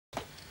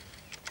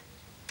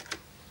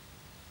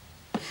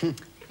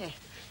Yeah.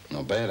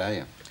 Not bad, are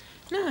you?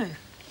 No.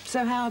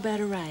 So how about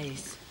a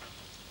raise?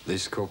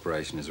 This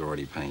corporation is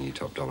already paying you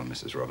top dollar,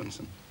 Mrs.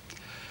 Robinson.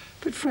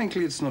 But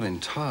frankly, it's not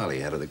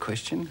entirely out of the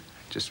question.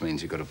 Just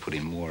means you've got to put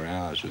in more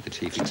hours with the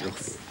chief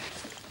executive.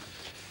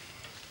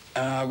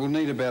 We'll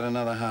need about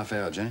another half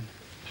hour, Jane.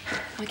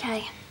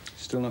 Okay.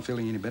 Still not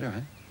feeling any better,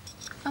 eh?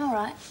 I'm all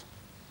right.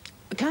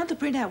 Can't the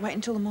printout wait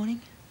until the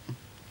morning?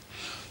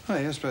 Oh,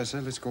 yeah, I suppose so.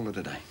 Let's call it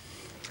a day.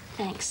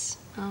 Thanks.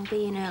 I'll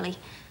be in early.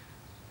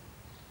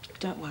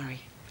 Don't worry.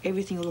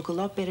 Everything will look a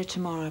lot better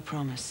tomorrow, I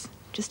promise.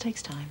 Just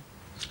takes time.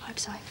 Hope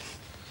so.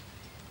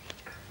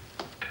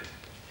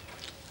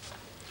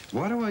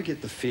 Why do I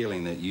get the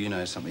feeling that you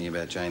know something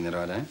about Jane that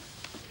I don't?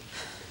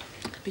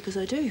 Because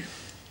I do.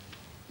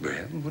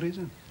 Well, what is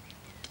it?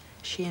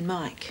 She and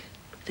Mike,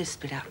 they're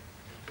split up.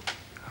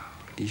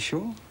 Are you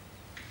sure?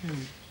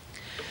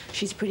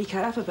 She's pretty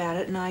cut up about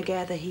it, and I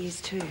gather he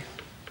is too.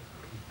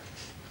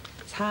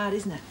 It's hard,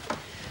 isn't it?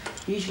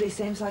 Usually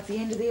seems like the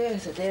end of the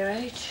earth at their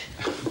age.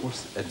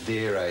 What's at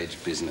their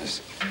age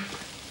business?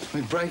 I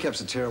mean,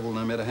 breakups are terrible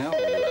no matter how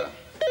old you are.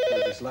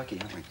 We're just lucky,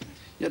 aren't we?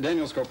 Yeah,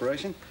 Daniel's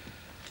corporation.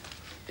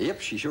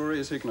 Yep, she sure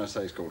is. Who can I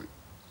say is calling?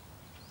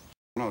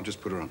 I'll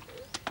just put her on.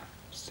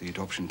 It's the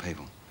adoption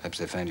people. Perhaps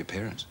they found your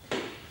parents.